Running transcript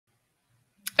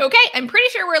Okay, I'm pretty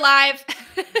sure we're live.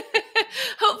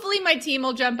 Hopefully my team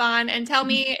will jump on and tell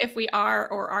me if we are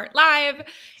or aren't live.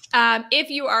 If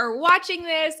you are watching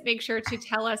this, make sure to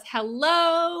tell us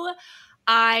hello.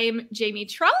 I'm Jamie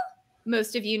Trull.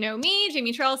 Most of you know me,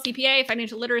 Jamie Trull, CPA,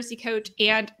 financial literacy coach,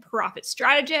 and profit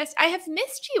strategist. I have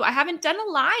missed you. I haven't done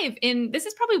a live this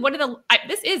is probably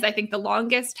I think the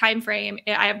longest time frame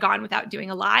I have gone without doing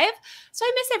a live. So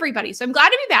I miss everybody. So I'm glad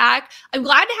to be back. I'm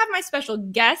glad to have my special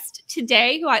guest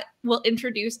today, who I will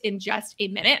introduce in just a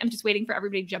minute. I'm just waiting for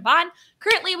everybody to jump on.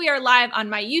 Currently, we are live on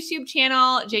my YouTube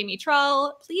channel, Jamie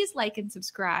Trull. Please like and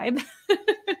subscribe.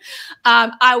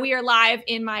 We are live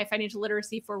in my Financial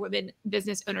Literacy for Women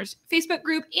Business Owners Facebook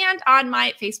group and on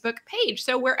my Facebook page.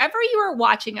 So wherever you are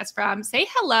watching us from, say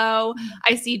hello.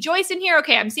 I see Joyce in here.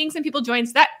 Okay, I'm seeing some people join.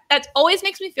 So that always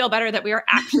makes me feel better that we are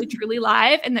actually truly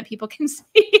live and that people can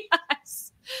see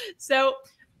us. So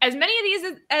as many of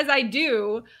these as I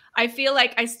do, I feel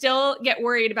like I still get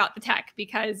worried about the tech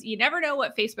because you never know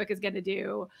what Facebook is going to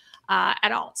do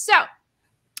at all. So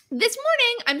this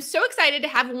morning, I'm so excited to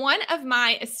have one of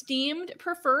my esteemed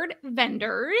preferred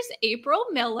vendors, April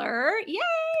Miller, yay,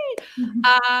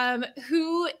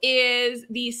 who is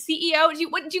the CEO. Do you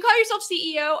call yourself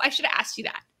CEO? I should have asked you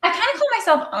that. I kind of call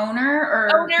myself owner.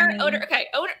 Okay,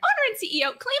 owner and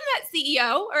CEO. Claim that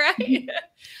CEO, all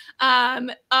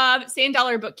right? Of Sand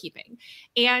Dollar Bookkeeping.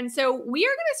 And so we are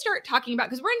going to start talking about,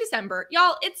 because we're in December,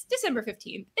 y'all, it's December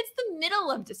 15th. It's the middle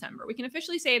of December. We can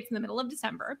officially say it's in the middle of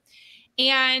December.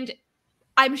 And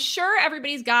I'm sure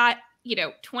everybody's got,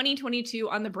 2022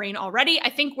 on the brain already. I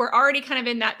think we're already kind of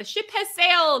in that the ship has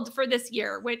sailed for this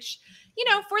year, which,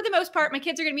 for the most part, my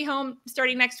kids are going to be home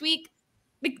starting next week.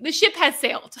 The ship has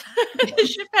sailed. The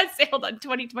ship has sailed on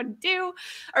 2022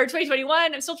 or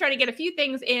 2021. I'm still trying to get a few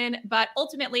things in, but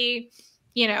ultimately,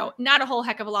 not a whole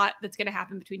heck of a lot that's going to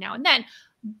happen between now and then.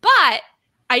 But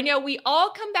I know we all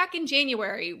come back in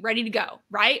January ready to go,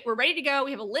 right? We're ready to go.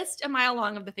 We have a list a mile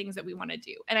long of the things that we want to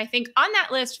do. And I think on that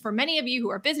list, for many of you who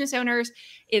are business owners,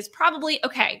 is probably,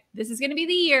 okay, this is going to be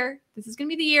the year. This is going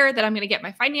to be the year that I'm going to get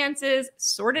my finances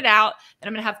sorted out, that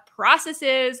I'm going to have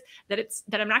processes, that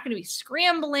I'm not going to be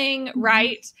scrambling,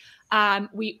 right?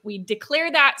 We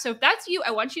declare that. So if that's you,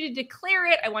 I want you to declare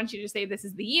it. I want you to say this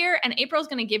is the year. And April's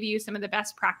going to give you some of the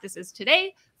best practices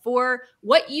today for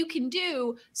what you can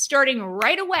do starting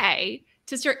right away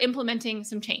to start implementing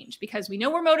some change, because we know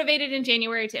we're motivated in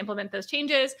January to implement those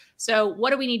changes. So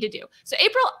what do we need to do? So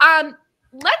April,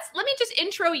 let me just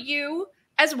intro you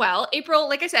as well. April,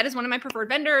 like I said, is one of my preferred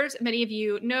vendors. Many of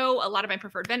you know a lot of my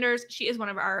preferred vendors. She is one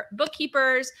of our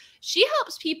bookkeepers. She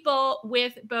helps people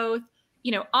with both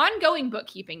ongoing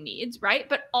bookkeeping needs, right?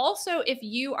 But also if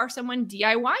you are someone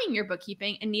DIYing your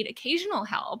bookkeeping and need occasional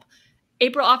help,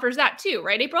 April offers that too,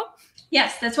 right, April?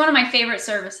 Yes, that's one of my favorite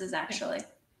services, actually.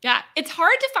 Yeah, it's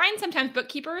hard to find sometimes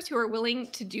bookkeepers who are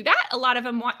willing to do that. A lot of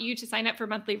them want you to sign up for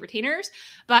monthly retainers.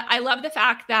 But I love the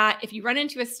fact that if you run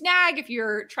into a snag, if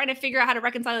you're trying to figure out how to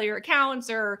reconcile your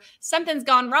accounts or something's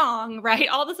gone wrong, right?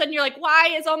 All of a sudden you're like,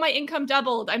 why is all my income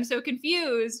doubled? I'm so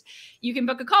confused. You can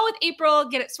book a call with April,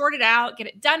 get it sorted out, get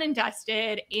it done and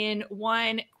dusted in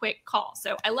one quick call.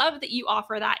 So I love that you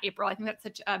offer that, April. I think that's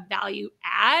such a value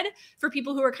add for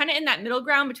people who are kind of in that middle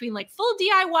ground between like full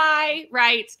DIY,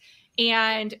 right?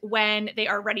 And when they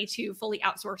are ready to fully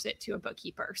outsource it to a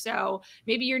bookkeeper. So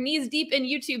maybe you're knees deep in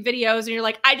YouTube videos and you're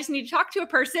like, I just need to talk to a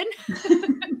person,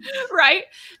 right?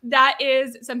 That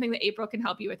is something that April can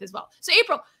help you with as well. So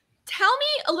April, tell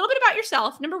me a little bit about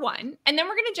yourself, number one, and then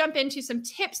we're going to jump into some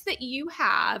tips that you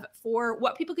have for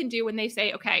what people can do when they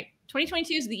say, okay,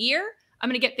 2022 is the year. I'm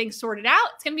going to get things sorted out.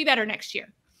 It's going to be better next year.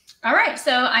 All right.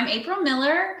 So I'm April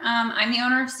Miller. I'm the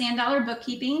owner of Sand Dollar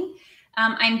Bookkeeping.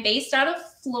 I'm based out of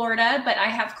Florida, but I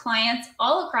have clients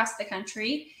all across the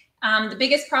country. The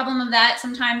biggest problem of that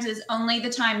sometimes is only the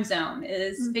time zone,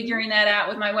 is figuring that out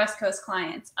with my West Coast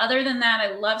clients. Other than that,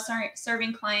 I love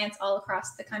serving clients all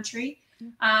across the country.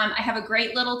 I have a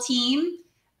great little team.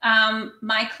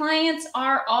 My clients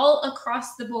are all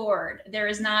across the board. There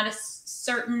is not a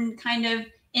certain kind of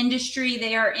industry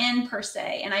they are in per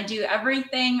se. And I do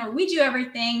everything, or we do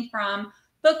everything from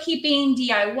bookkeeping,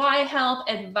 DIY help,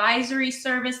 advisory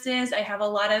services. I have a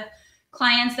lot of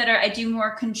clients that I do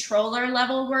more controller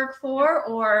level work for,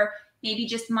 or maybe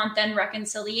just month-end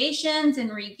reconciliations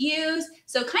and reviews.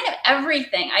 So kind of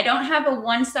everything. I don't have a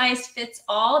one size fits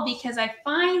all, because I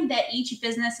find that each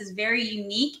business is very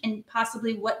unique in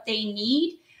possibly what they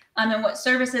need and what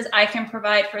services I can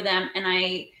provide for them. And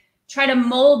I try to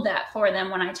mold that for them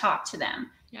when I talk to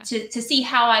them to see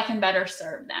how I can better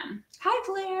serve them. Hi,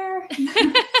 Blair.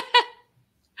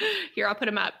 Here, I'll put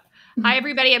him up. Hi,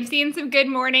 everybody. I'm seeing some good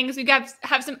mornings. We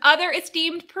have some other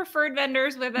esteemed preferred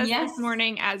vendors with us this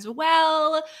morning as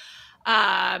well.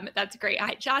 That's great.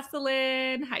 Hi,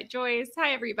 Jocelyn. Hi, Joyce.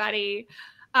 Hi, everybody.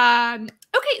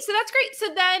 Okay, so that's great.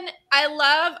 So then I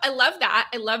love that.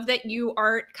 I love that you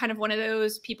aren't kind of one of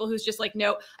those people who's just like,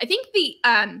 no. I think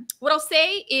what I'll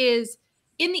say is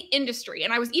in the industry,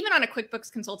 and I was even on a QuickBooks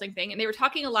consulting thing, and they were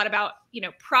talking a lot about,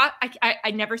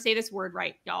 I never say this word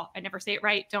right, y'all. I never say it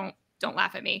right. Don't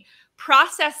laugh at me.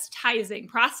 Processtizing,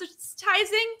 kind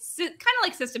of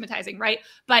like systematizing, right?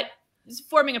 But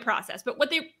forming a process. But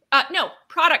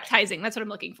productizing. That's what I'm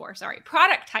looking for. Sorry.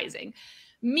 Productizing,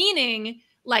 meaning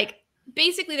like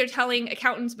basically they're telling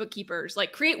accountants, bookkeepers,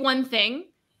 like create one thing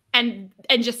and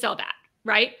just sell that,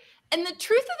 right? And the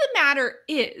truth of the matter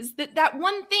is that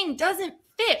one thing doesn't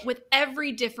fit with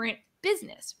every different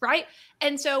business, right?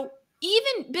 And so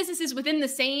even businesses within the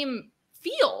same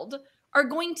field are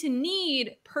going to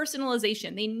need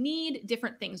personalization. They need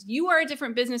different things. You are a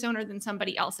different business owner than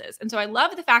somebody else is. And so I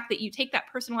love the fact that you take that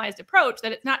personalized approach,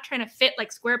 that it's not trying to fit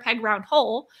like square peg, round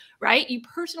hole, right? You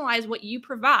personalize what you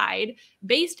provide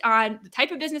based on the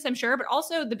type of business, I'm sure, but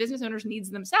also the business owner's needs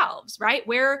themselves, right?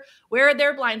 Where are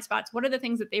their blind spots? What are the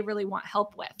things that they really want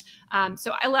help with?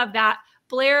 So I love that.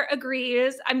 Blair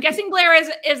agrees. I'm guessing Blair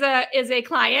is a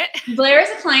client. Blair is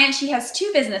a client. She has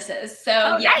 2 businesses.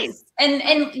 So yes. Nice.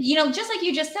 And just like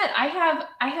you just said, I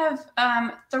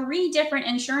have 3 different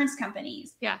insurance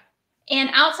companies. Yeah. And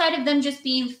outside of them just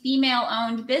being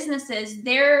female-owned businesses,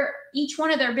 each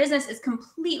one of their business is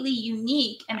completely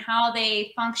unique in how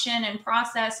they function and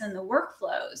process and the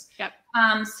workflows. Yep.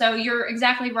 So you're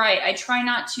exactly right. I try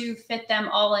not to fit them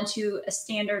all into a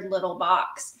standard little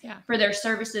box for their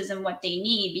services and what they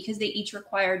need, because they each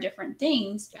require different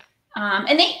things. Yeah.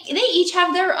 And they each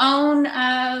have their own,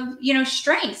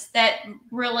 strengths that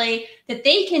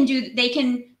they can do. They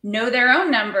can know their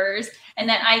own numbers, and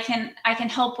that I can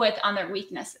help with on their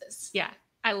weaknesses. Yeah.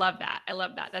 I love that.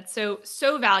 That's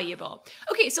so valuable.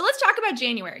 Okay. So let's talk about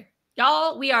January.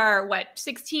 Y'all, we are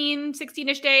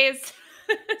 16-ish days,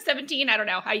 17. I don't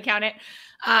know how you count it.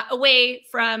 Away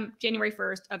from January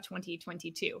 1st of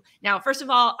 2022. Now, first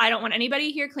of all, I don't want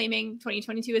anybody here claiming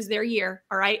 2022 is their year.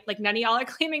 All right. Like none of y'all are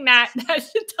claiming that. That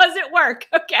doesn't work.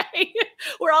 Okay.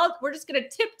 We're just going to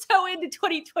tiptoe into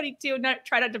 2022 and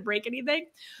try not to break anything.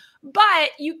 But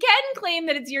you can claim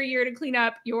that it's your year to clean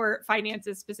up your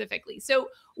finances specifically. So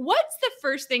what's the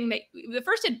first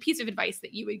piece of advice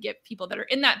that you would give people that are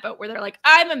in that boat where they're like,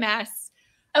 I'm a mess.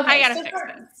 Okay, so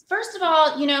first of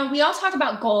all, we all talk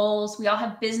about goals. We all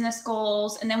have business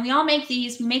goals, and then we all make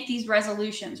these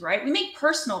resolutions, right? We make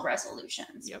personal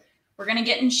resolutions. Yep. We're going to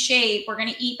get in shape. We're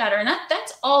going to eat better. And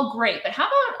that's all great. But how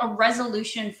about a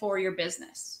resolution for your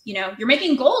business? You're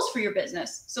making goals for your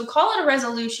business. So call it a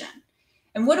resolution.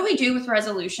 And what do we do with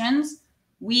resolutions?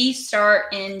 We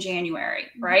start in January,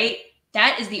 right?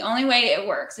 That is the only way it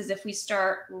works, is if we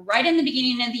start right in the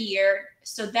beginning of the year.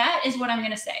 So that is what I'm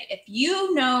going to say. If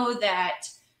you know that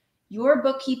your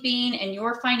bookkeeping and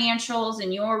your financials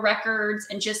and your records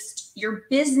and just your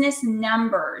business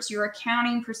numbers, your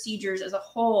accounting procedures as a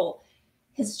whole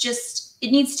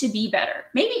it needs to be better.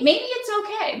 Maybe it's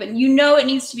okay, but it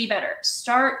needs to be better.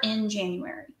 Start in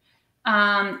January.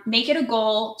 Make it a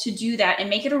goal to do that, and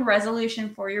make it a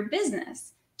resolution for your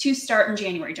business to start in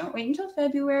January. Don't wait until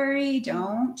February.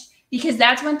 Because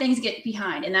that's when things get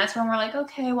behind. And that's when we're like,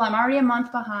 okay, well, I'm already a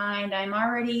month behind. I'm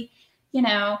already,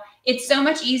 it's so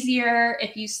much easier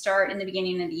if you start in the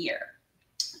beginning of the year.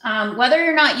 Whether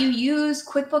or not you use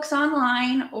QuickBooks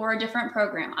Online or a different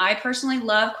program. I personally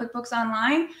love QuickBooks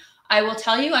Online. I will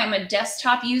tell you, I'm a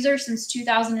desktop user since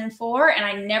 2004, and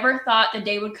I never thought the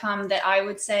day would come that I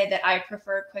would say that I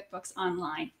prefer QuickBooks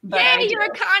Online. But yay, you're a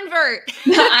convert.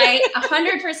 I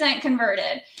 100%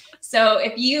 converted. So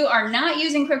if you are not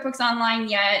using QuickBooks Online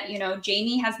yet,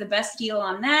 Jamie has the best deal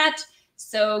on that.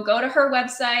 So go to her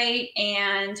website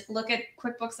and look at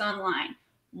QuickBooks Online.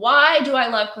 Why do I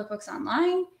love QuickBooks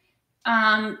Online?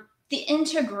 The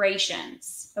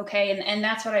integrations, okay? And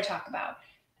that's what I talk about.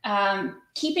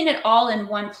 Keeping it all in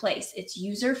one place. It's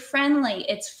user-friendly.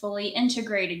 It's fully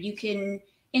integrated. You can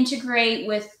integrate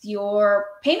with your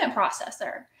payment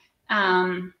processor.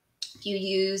 If you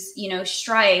use,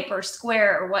 Stripe or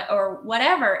Square or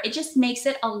whatever, it just makes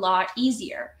it a lot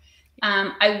easier.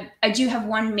 I do have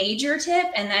one major tip,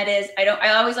 and that is I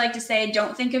always like to say,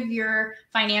 don't think of your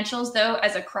financials though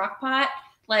as a crock pot.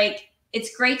 Like,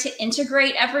 it's great to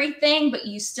integrate everything, but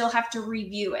you still have to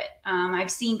review it.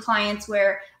 I've seen clients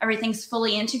where everything's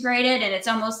fully integrated and it's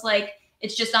almost like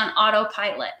it's just on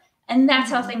autopilot. And that's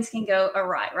how things can go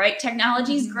awry, right?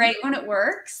 Technology is great when it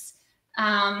works.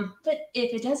 But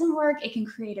if it doesn't work, it can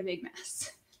create a big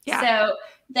mess. Yeah. So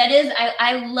that is,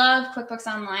 I love QuickBooks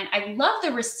Online. I love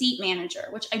the receipt manager,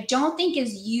 which I don't think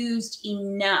is used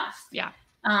enough. Yeah.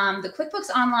 The QuickBooks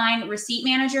Online receipt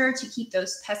manager to keep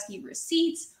those pesky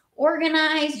receipts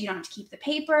organized. You don't have to keep the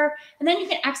paper, and then you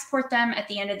can export them at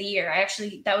the end of the year.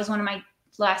 That was one of my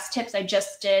last tips I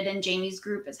just did in Jamie's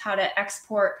group, is how to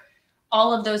export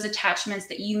all of those attachments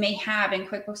that you may have in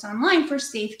QuickBooks Online for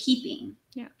safekeeping.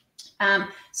 Yeah.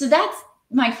 So that's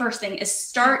my first thing, is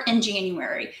start in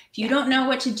January. If you don't know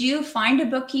what to do, find a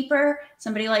bookkeeper,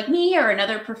 somebody like me or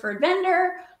another preferred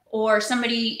vendor, or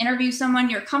interview someone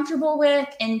you're comfortable with,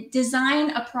 and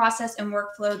design a process and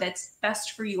workflow that's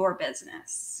best for your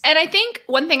business. And I think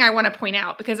one thing I want to point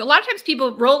out, because a lot of times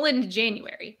people roll into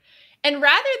January, and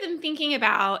rather than thinking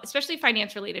about, especially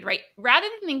finance related, right? Rather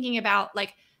than thinking about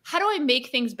like, how do I make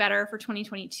things better for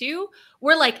 2022?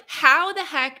 We're like, how the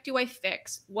heck do I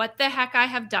fix what the heck I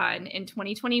have done in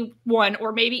 2021,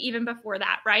 or maybe even before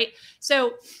that, right?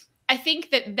 So I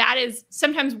think that is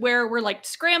sometimes where we're like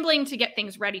scrambling to get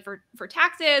things ready for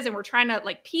taxes, and we're trying to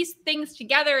like piece things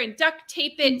together and duct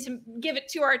tape it to give it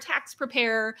to our tax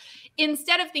preparer,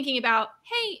 instead of thinking about,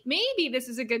 hey, maybe this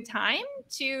is a good time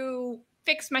to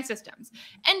fix my systems.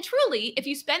 And truly, if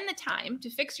you spend the time to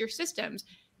fix your systems,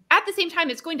 at the same time,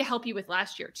 it's going to help you with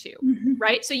last year too,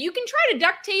 right? So you can try to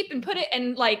duct tape and put it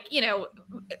and like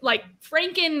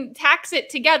Franken tax it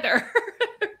together,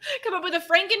 come up with a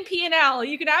Franken P&L.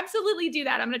 You can absolutely do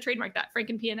that. I'm going to trademark that,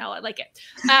 Franken P&L. I like it.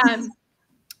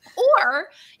 Or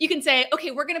you can say,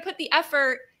 okay, we're going to put the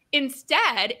effort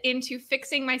instead into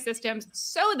fixing my systems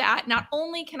so that not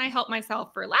only can I help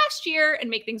myself for last year and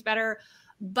make things better,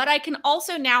 but I can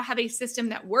also now have a system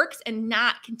that works and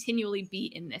not continually be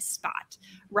in this spot,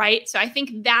 right? So I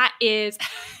think that is,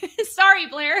 sorry,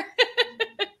 Blair.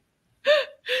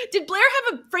 Did Blair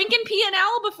have a Franken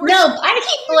P&L before? No,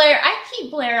 I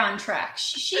keep Blair on track.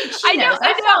 She I know, knows.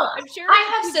 I know. I'm sure.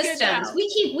 I have systems.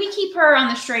 We keep her on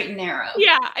the straight and narrow.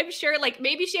 Yeah, I'm sure. Like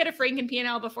maybe she had a Franken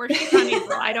P&L before she's on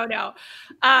April. I don't know.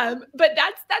 But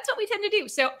that's what we tend to do.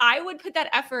 So I would put that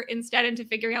effort instead into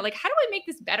figuring out like, how do I make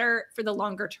this better for the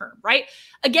longer term, right?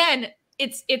 Again,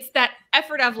 it's that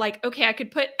effort of like, okay, I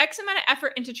could put X amount of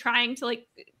effort into trying to like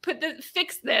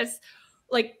fix this,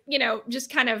 like, just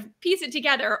kind of piece it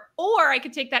together. Or I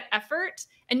could take that effort,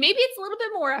 and maybe it's a little bit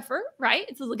more effort, right?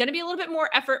 It's going to be a little bit more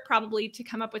effort probably to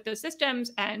come up with those systems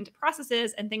and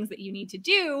processes and things that you need to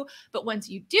do. But once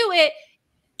you do it,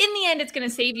 in the end, it's going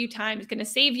to save you time. It's going to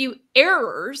save you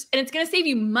errors, and it's going to save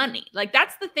you money. Like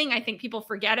that's the thing I think people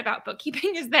forget about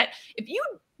bookkeeping, is that if you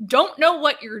don't know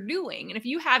what you're doing, and if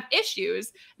you have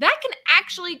issues, that can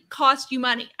actually cost you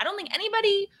money. I don't think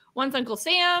anybody wants Uncle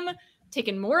Sam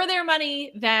taking more of their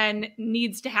money than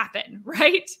needs to happen,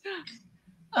 right?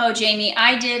 Oh, Jamie,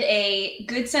 I did a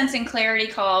good sense and clarity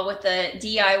call with the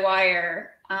DIYer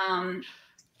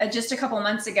just a couple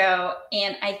months ago,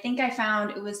 and I think I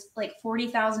found it was like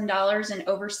 $40,000 in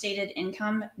overstated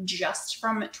income just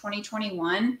from 2021.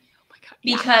 Oh my God,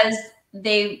 because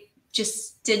they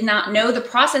just did not know the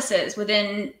processes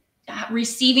within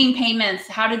receiving payments,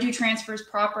 how to do transfers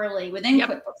properly within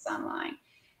QuickBooks Online.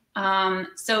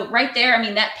 So right there, I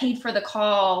mean, that paid for the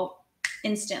call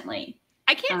instantly.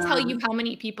 I can't tell you how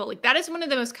many people, like that is one of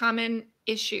the most common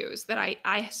issues that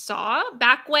I saw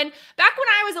back when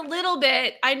I was a little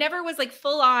bit, I never was like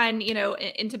full on,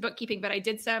 into bookkeeping, but I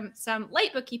did some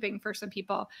light bookkeeping for some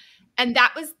people. And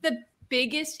that was the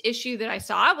biggest issue that I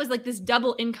saw, was like this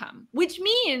double income, which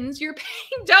means you're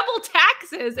paying double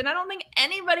taxes. And I don't think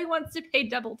anybody wants to pay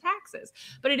double taxes,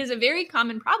 but it is a very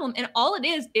common problem. And all it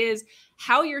is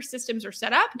how your systems are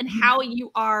set up and how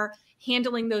you are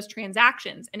handling those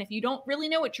transactions. And if you don't really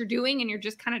know what you're doing and you're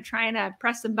just kind of trying to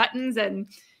press some buttons and,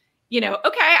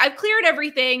 okay, I've cleared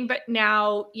everything, but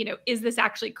now, is this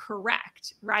actually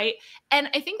correct? Right. And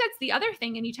I think that's the other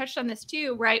thing. And you touched on this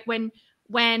too, right? When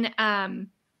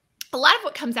a lot of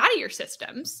what comes out of your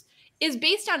systems is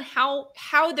based on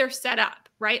how they're set up,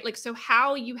 right? Like, so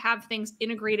how you have things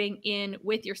integrating in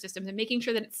with your systems and making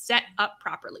sure that it's set up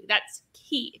properly. That's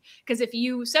key. Because if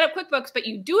you set up QuickBooks, but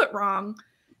you do it wrong,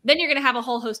 then you're going to have a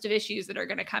whole host of issues that are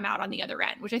going to come out on the other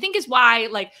end, which I think is why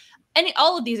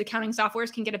all of these accounting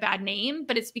softwares can get a bad name,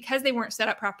 but it's because they weren't set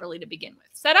up properly to begin with.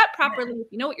 Set up properly, if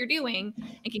you know what you're doing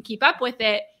and can keep up with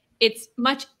it, it's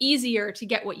much easier to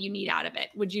get what you need out of it.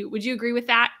 Would you agree with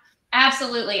that?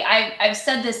 Absolutely. I've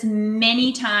said this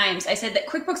many times. I said that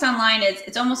QuickBooks Online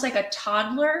it's almost like a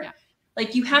toddler. Yeah.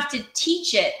 Like you have to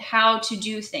teach it how to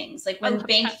do things. Like when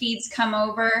bank feeds come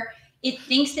over, it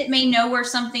thinks it may know where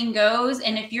something goes.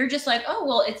 And if you're just like, oh,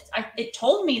 well, it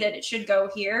told me that it should go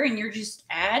here. And you're just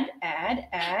add,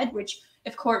 which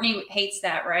if Courtney hates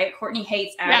that, right? Courtney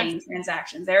hates adding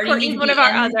transactions. They already need to be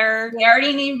they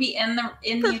already need to be in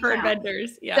the preferred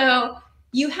vendors. Yeah. So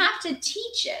you have to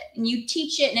teach it, and you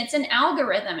teach it, and it's an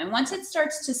algorithm. And once it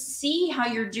starts to see how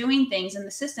you're doing things in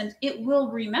the systems, it will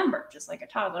remember, just like a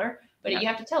toddler, but you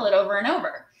have to tell it over and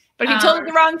over. But if you told it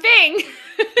the wrong thing,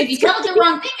 if you tell it the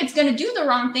wrong thing, it's going to do the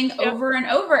wrong thing over and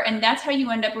over. And that's how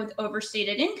you end up with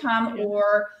overstated income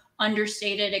or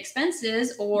understated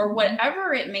expenses or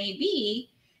whatever it may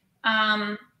be.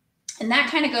 And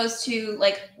that kind of goes to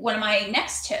like one of my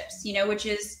next tips, which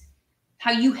is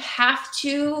how you have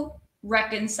to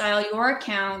reconcile your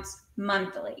accounts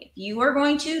monthly. If you are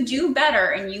going to do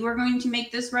better and you are going to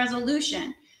make this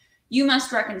resolution, you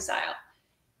must reconcile.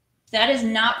 If that is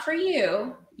not for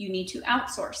you, you need to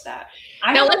outsource that.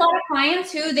 I have a lot of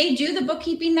clients who they do the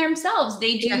bookkeeping themselves.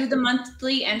 They do the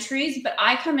monthly entries, but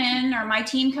I come in, or my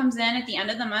team comes in at the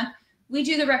end of the month. We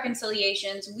do the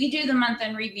reconciliations. We do the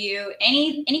month-end review,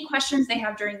 any questions they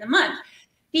have during the month.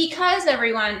 Because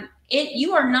everyone,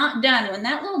 you are not done. When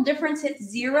that little difference hits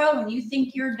zero and you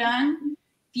think you're done,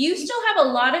 if you still have a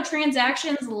lot of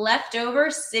transactions left over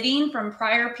sitting from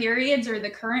prior periods or the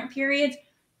current periods,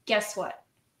 guess what?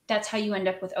 That's how you end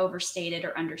up with overstated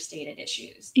or understated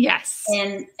issues. Yes.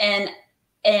 And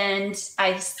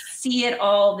I see it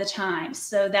all the time.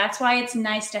 So that's why it's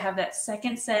nice to have that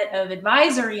second set of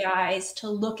advisory eyes to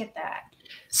look at that.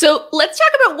 So let's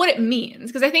talk about what it means,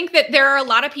 because I think that there are a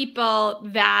lot of people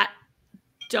that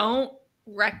don't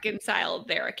reconcile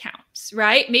their accounts,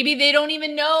 right? Maybe they don't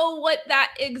even know what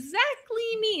that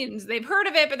exactly means. They've heard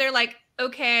of it, but they're like,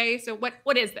 okay, so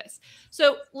what is this?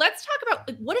 So let's talk about,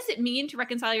 like, what does it mean to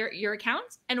reconcile your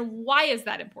accounts, and why is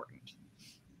that important?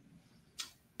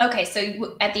 Okay,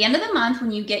 so at the end of the month,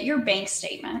 when you get your bank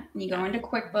statement and you go into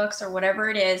QuickBooks or whatever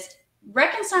it is,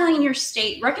 reconciling your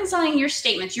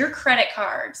statements, your credit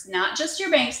cards, not just your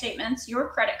bank statements, your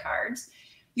credit cards,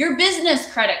 your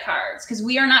business credit cards, because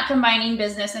we are not combining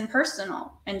business and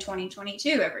personal in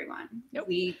 2022, everyone. Nope.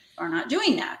 We are not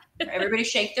doing that. Everybody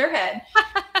shake their head.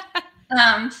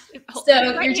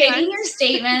 So you're taking your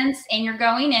statements and you're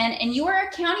going in and you are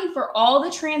accounting for all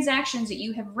the transactions that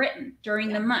you have written during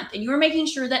the month. And you are making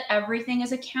sure that everything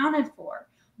is accounted for,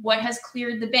 what has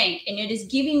cleared the bank. And it is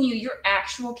giving you your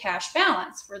actual cash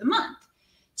balance for the month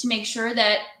to make sure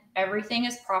that everything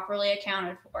is properly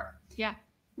accounted for. Yeah.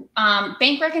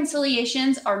 Bank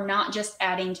reconciliations are not just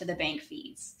adding to the bank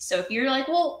feeds. So if you're like,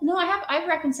 well, no, I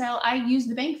reconcile, I use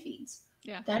the bank feeds.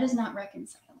 Yeah. That is not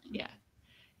reconciling. Yeah.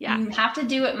 Yeah. You have to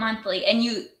do it monthly. And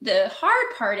the hard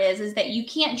part is that you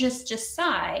can't just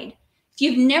decide. If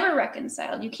you've never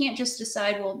reconciled, you can't just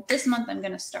decide, well, this month I'm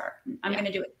going to start. I'm going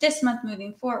to do it this month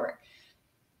moving forward.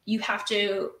 You have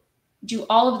to do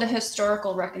all of the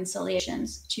historical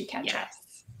reconciliations to catch up.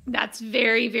 That's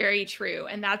very, very true.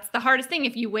 And that's the hardest thing.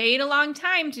 If you wait a long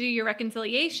time to do your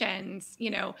reconciliations,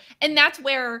 and that's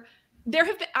where there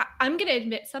have been, I'm going to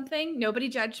admit something. Nobody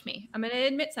judged me. I'm going to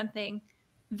admit something.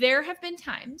 There have been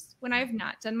times when I have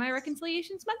not done my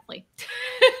reconciliations monthly.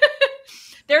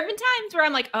 There have been times where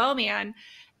I'm like, oh man.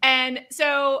 And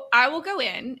so I will go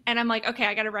in and I'm like, okay,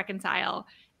 I got to reconcile.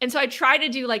 And so I try to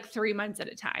do like 3 months at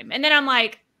a time. And then I'm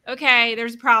like, okay,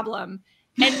 there's a problem.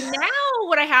 And now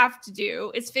what I have to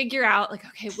do is figure out like,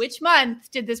 okay, which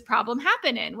month did this problem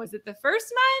happen in? Was it the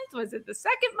first month? Was it the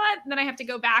second month? And then I have to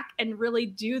go back and really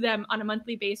do them on a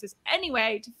monthly basis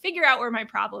anyway to figure out where my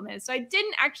problem is. So I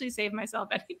didn't actually save myself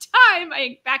any time. I,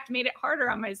 in fact, made it harder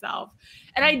on myself.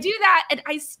 And I do that. And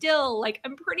I still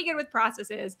I'm pretty good with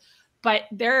processes. But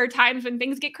there are times when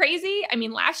things get crazy. I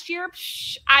mean, last year,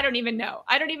 I don't even know.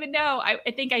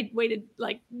 I think I waited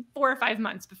like 4 or 5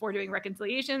 months before doing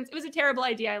reconciliations. It was a terrible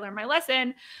idea. I learned my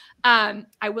lesson.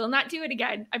 I will not do it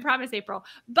again. I promise, April.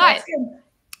 But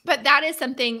that is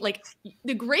something like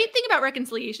the great thing about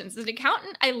reconciliations as an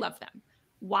accountant, I love them.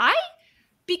 Why?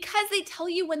 Because they tell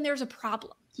you when there's a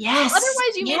problem. Yes.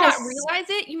 Otherwise, you may not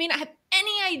realize it. You may not have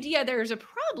any idea there's a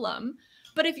problem.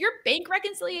 But if your bank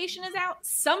reconciliation is out,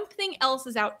 something else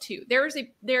is out too.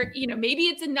 Maybe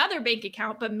it's another bank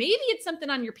account, but maybe it's something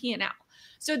on your P&L.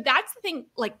 So that's the thing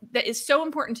that is so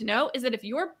important to know is that if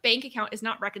your bank account is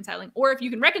not reconciling, or if you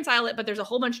can reconcile it, but there's a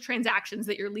whole bunch of transactions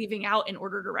that you're leaving out in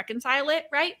order to reconcile it,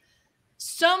 right?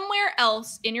 Somewhere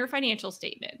else in your financial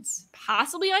statements,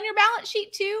 possibly on your balance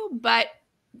sheet too, but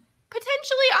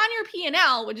potentially on your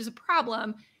P&L, which is a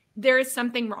problem, there is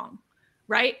something wrong.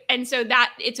 Right. And so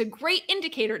that it's a great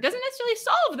indicator. It doesn't necessarily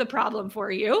solve the problem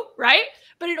for you. Right.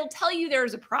 But it'll tell you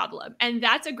there's a problem. And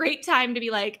that's a great time to be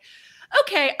like,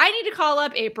 okay, I need to call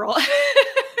up April.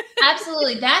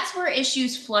 Absolutely. That's where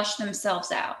issues flush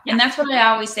themselves out. Yeah. And that's what I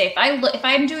always say. If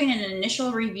I'm doing an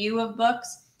initial review of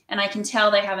books and I can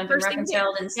tell they haven't been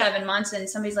reconciled in 7 months and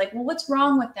somebody's like, well, what's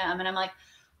wrong with them? And I'm like,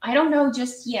 I don't know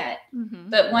just yet.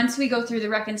 But once we go through the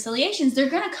reconciliations, they're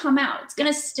going to come out. It's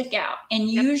going to stick out. And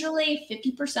usually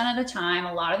 50% of the time,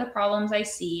 a lot of the problems I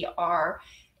see are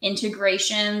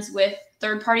integrations with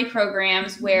third-party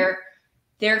programs where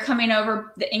they're coming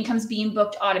over, the income's being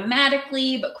booked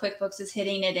automatically, but QuickBooks is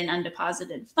hitting it in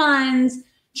undeposited funds.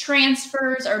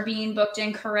 Transfers are being booked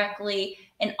incorrectly.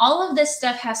 And all of this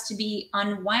stuff has to be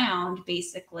unwound,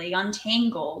 basically,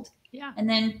 untangled, and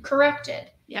then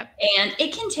corrected. And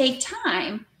it can take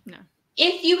time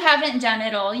if you haven't done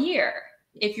it all year.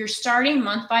 If you're starting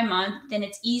month by month, then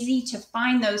it's easy to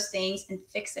find those things and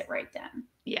fix it right then.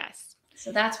 Yes.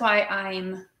 So that's why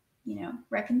I'm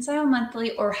reconcile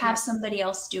monthly or have somebody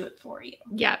else do it for you.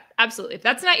 Yeah, absolutely. If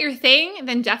that's not your thing,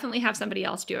 then definitely have somebody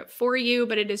else do it for you.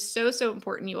 But it is so, so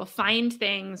important. You will find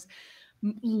things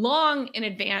long in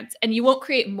advance and you won't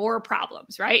create more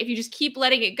problems, right? If you just keep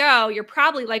letting it go, you're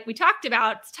probably, like we talked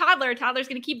about, it's toddler's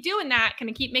going to keep doing that,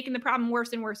 going to keep making the problem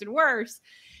worse and worse and worse.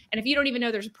 And if you don't even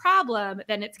know there's a problem,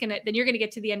 then you're going to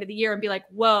get to the end of the year and be like,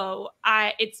 whoa,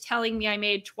 it's telling me I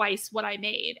made twice what I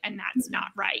made and that's not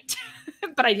right.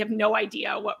 But I have no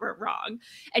idea what went wrong.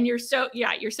 And you're so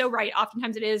right.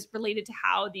 Oftentimes it is related to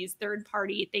how these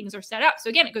third-party things are set up. So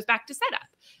again, it goes back to setup.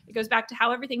 It goes back to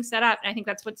how everything's set up. And I think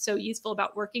that's what's so useful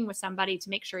about working with somebody to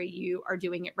make sure you are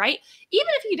doing it right. Even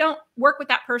if you don't work with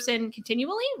that person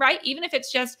continually, right? Even if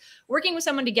it's just working with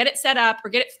someone to get it set up or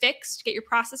get it fixed, get your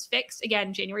process fixed.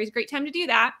 Again, January is a great time to do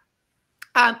that.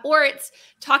 Or it's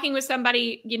talking with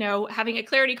somebody, having a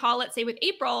clarity call, let's say with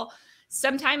April,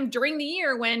 sometime during the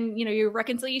year when, your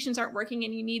reconciliations aren't working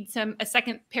and you need a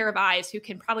second pair of eyes who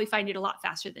can probably find it a lot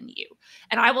faster than you.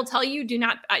 And I will tell you, do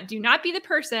not be the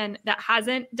person that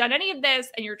hasn't done any of this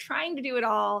and you're trying to do it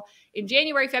all in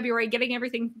January, February, getting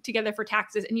everything together for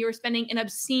taxes, and you're spending an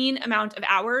obscene amount of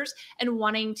hours and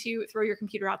wanting to throw your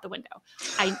computer out the window.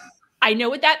 I know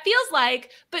what that feels like,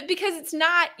 but because it's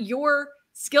not your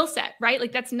skill set, right?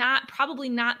 Like that's probably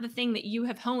not the thing that you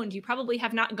have honed. You probably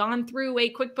have not gone through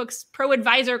a QuickBooks Pro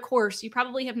Advisor course. You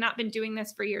probably have not been doing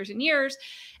this for years and years.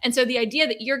 And so the idea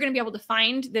that you're going to be able to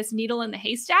find this needle in the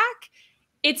haystack,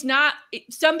 it's not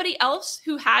somebody else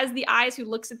who has the eyes, who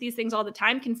looks at these things all the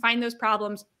time, can find those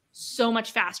problems so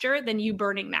much faster than you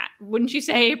burning that. Wouldn't you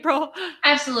say, April?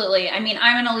 Absolutely. I mean,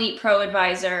 I'm an elite Pro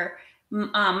Advisor.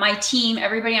 My team,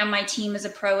 everybody on my team is a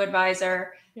Pro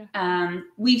Advisor.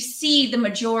 We see the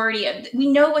majority of, we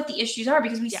know what the issues are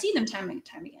because we see them time and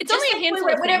time again. It's just only a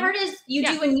handful of whatever it is you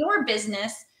do in your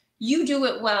business, you do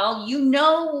it well. You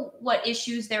know what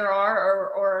issues there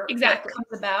are or what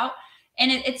comes about.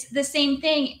 And it's the same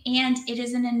thing. And it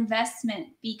is an investment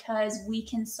because we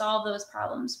can solve those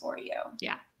problems for you.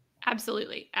 Yeah.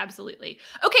 Absolutely. Absolutely.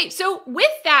 Okay. So with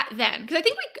that then, because I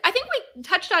think we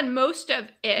touched on most of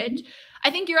it. I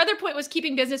think your other point was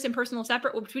keeping business and personal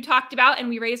separate, which we talked about, and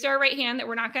we raised our right hand that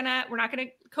we're not gonna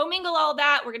commingle all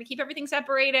that. We're gonna keep everything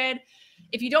separated.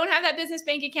 If you don't have that business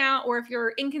bank account, or if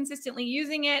you're inconsistently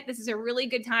using it, this is a really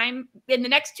good time in the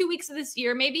next 2 weeks of this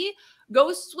year, maybe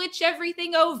go switch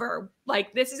everything over.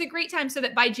 Like this is a great time so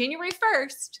that by January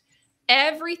 1st,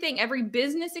 every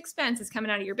business expense is coming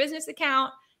out of your business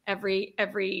account.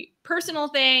 Every personal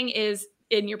thing is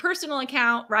in your personal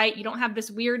account, right? You don't have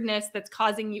this weirdness that's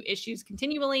causing you issues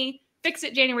continually. Fix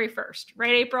it January 1st,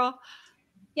 right, April?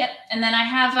 Yep. And then I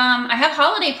have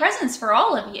holiday presents for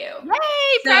all of you.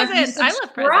 Yay, presents. I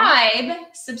love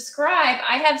presents. Subscribe.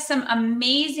 I have some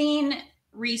amazing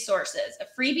resources, a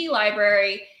freebie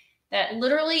library that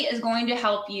literally is going to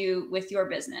help you with your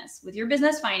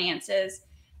business finances.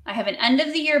 I have an end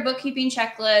of the year bookkeeping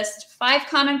checklist, 5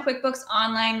 common QuickBooks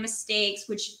online mistakes,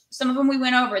 which some of them we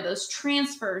went over, those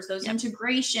transfers, those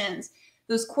integrations,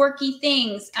 those quirky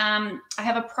things. I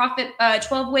have a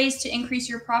 12 ways to increase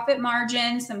your profit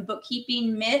margin, some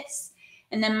bookkeeping myths.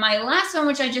 And then my last one,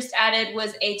 which I just added,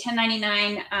 was a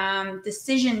 1099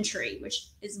 decision tree, which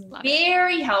is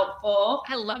very helpful.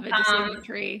 I love a decision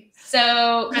tree.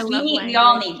 So we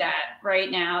all need that right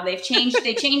now. They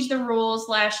changed the rules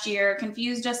last year,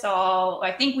 confused us all.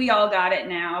 I think we all got it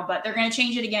now, but they're going to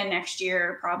change it again next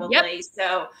year probably.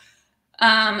 So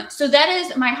that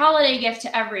is my holiday gift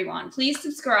to everyone. Please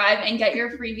subscribe and get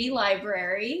your freebie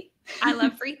library. I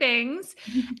love free things.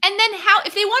 And then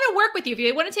if they want to work with you, if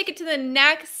they want to take it to the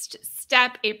next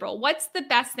step, April, what's the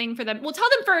best thing for them? Well, tell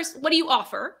them first, what do you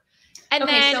offer? And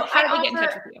then how do they get in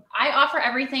touch with you? I offer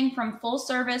everything from full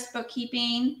service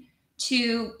bookkeeping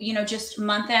to, just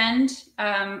month end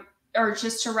or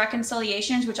just to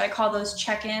reconciliations, which I call those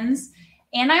check-ins.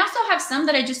 And I also have some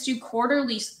that I just do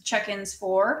quarterly check-ins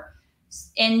for.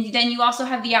 And then you also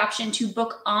have the option to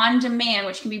book on demand,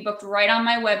 which can be booked right on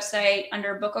my website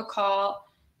under book a call.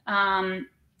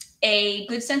 A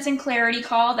Good Sense and Clarity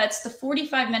call, that's the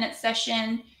 45-minute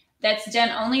session that's done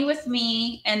only with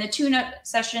me, and the tune-up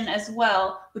session as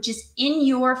well, which is in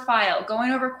your file,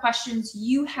 going over questions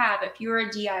you have if you're a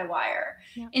DIYer.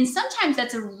 Yeah. And sometimes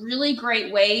that's a really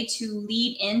great way to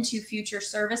lead into future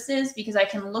services, because I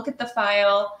can look at the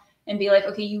file and be like,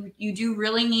 okay, you do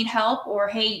really need help, or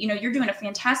hey, you're doing a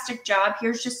fantastic job.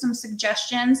 Here's just some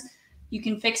suggestions. You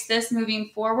can fix this moving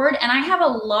forward. And I have a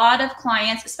lot of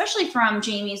clients, especially from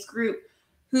Jamie's group,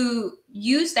 who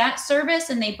use that service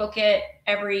and they book it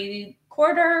every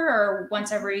quarter or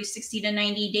once every 60 to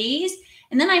 90 days.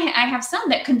 And then I have some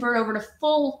that convert over to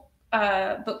full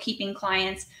bookkeeping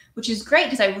clients, which is great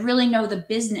because I really know the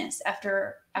business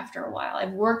after a while.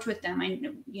 I've worked with them.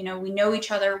 We know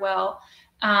each other well.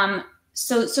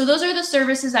 So those are the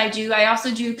services I do. I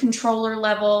also do controller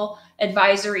level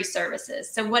advisory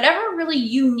services. So whatever really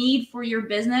you need for your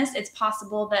business, it's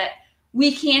possible that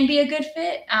we can be a good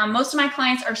fit. Most of my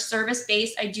clients are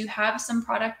service-based. I do have some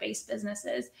product-based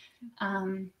businesses.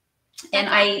 And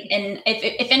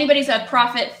if anybody's a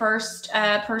profit first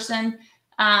person,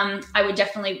 I would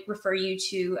definitely refer you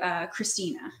to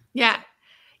Christina. Yeah.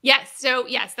 Yes. So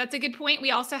yes, that's a good point. We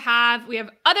have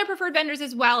other preferred vendors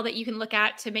as well that you can look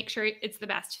at to make sure it's the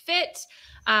best fit.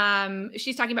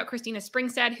 She's talking about Christina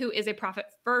Springstead, who is a Profit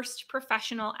First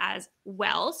professional as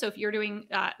well. So if you're doing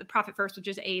the Profit First, which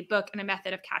is a book and a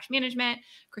method of cash management,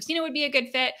 Christina would be a good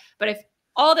fit. But if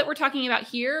all that we're talking about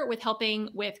here with helping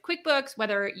with QuickBooks,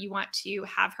 whether you want to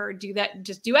have her do that,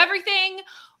 just do everything,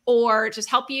 or just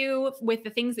help you with the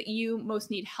things that you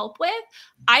most need help with,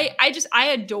 I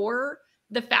adore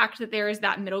the fact that there is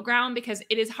that middle ground, because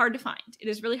it is hard to find. It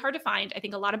is really hard to find. I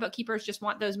think a lot of bookkeepers just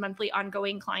want those monthly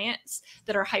ongoing clients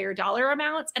that are higher dollar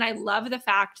amounts. And I love the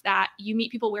fact that you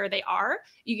meet people where they are,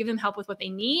 you give them help with what they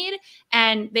need,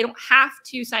 and they don't have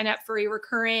to sign up for a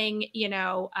recurring,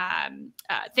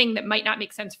 thing that might not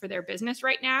make sense for their business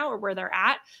right now or where they're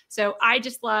at. So I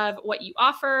just love what you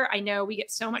offer. I know we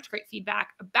get so much great feedback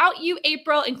about you,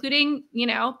 April, including,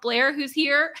 Blair, who's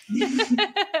here.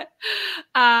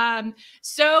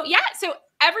 So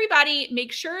everybody,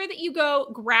 make sure that you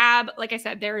go grab, like I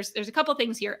said, there's a couple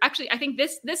things here. Actually, I think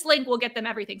this link will get them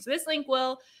everything. So this link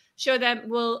will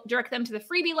direct them to the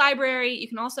freebie library. You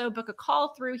can also book a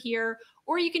call through here,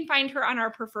 or you can find her on our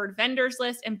preferred vendors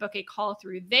list and book a call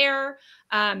through there.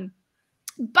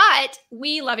 But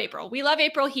we love April. We love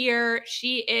April here.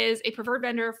 She is a preferred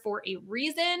vendor for a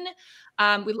reason.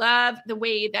 We love the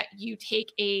way that you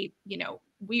take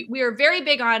we are very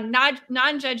big on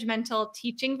non-judgmental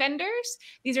teaching vendors.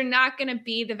 These are not going to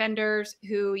be the vendors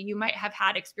who you might have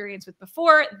had experience with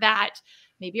before that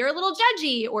maybe are a little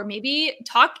judgy, or maybe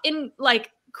talk in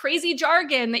like crazy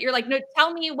jargon that you're like, no,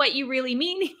 tell me what you really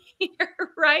mean here,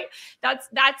 right? That's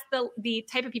the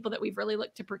type of people that we've really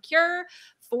looked to procure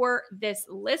for this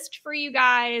list for you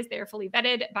guys. They're fully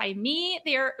vetted by me.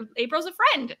 April's a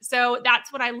friend. So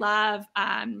that's what I love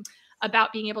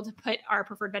about being able to put our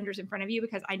preferred vendors in front of you,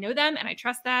 because I know them and I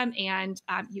trust them, and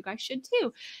you guys should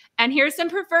too. And here's some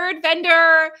preferred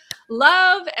vendor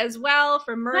love as well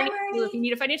from Murray. If you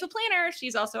need a financial planner,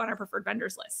 she's also on our preferred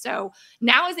vendors list. So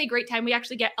now is a great time. We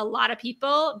actually get a lot of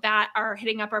people that are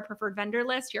hitting up our preferred vendor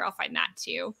list. Here, I'll find that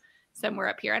too somewhere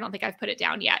up here. I don't think I've put it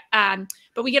down yet.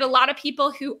 But we get a lot of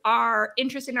people who are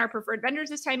interested in our preferred vendors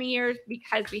this time of year,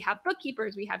 because we have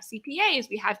bookkeepers, we have CPAs,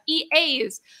 we have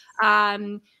EAs,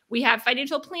 we have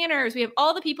financial planners, we have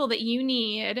all the people that you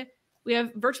need. We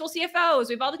have virtual CFOs.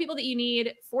 We have all the people that you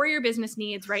need for your business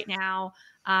needs right now.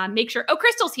 Make sure. Oh,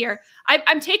 Crystal's here.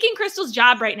 I'm taking Crystal's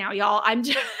job right now, y'all. I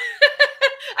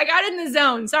got in the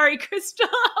zone. Sorry, Crystal.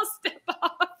 I'll step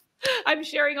off. I'm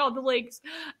sharing all the links.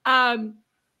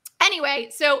 Anyway,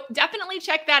 so definitely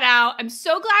check that out. I'm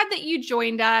so glad that you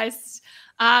joined us.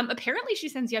 Apparently she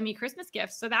sends yummy Christmas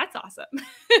gifts, so that's awesome.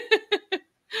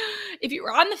 If you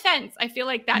were on the fence, I feel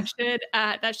like that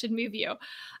should move you.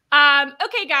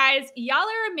 Okay, guys, y'all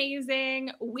are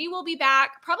amazing. We will be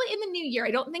back probably in the new year.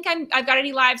 I don't think I've got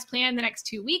any lives planned the next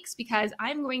 2 weeks, because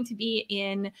I'm going to be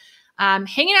in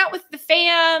hanging out with the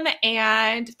fam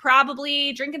and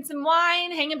probably drinking some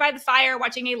wine, hanging by the fire,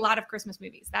 watching a lot of Christmas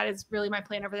movies. That is really my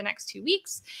plan over the next 2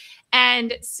 weeks.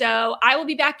 And so I will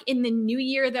be back in the new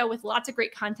year, though, with lots of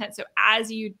great content. So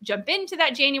as you jump into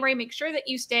that January, make sure that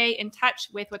you stay in touch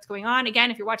with what's going on. Again,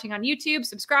 if you're watching on YouTube,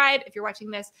 subscribe. If you're watching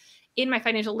this in my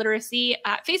financial literacy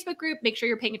Facebook group. Make sure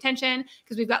you're paying attention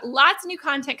because we've got lots of new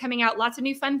content coming out, lots of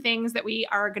new fun things that we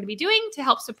are going to be doing to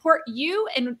help support you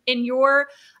in your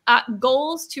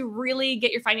goals to really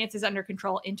get your finances under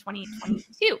control in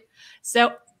 2022.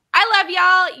 So I love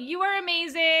y'all. You are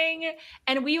amazing.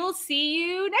 And we will see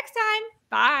you next time.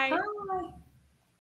 Bye. Bye.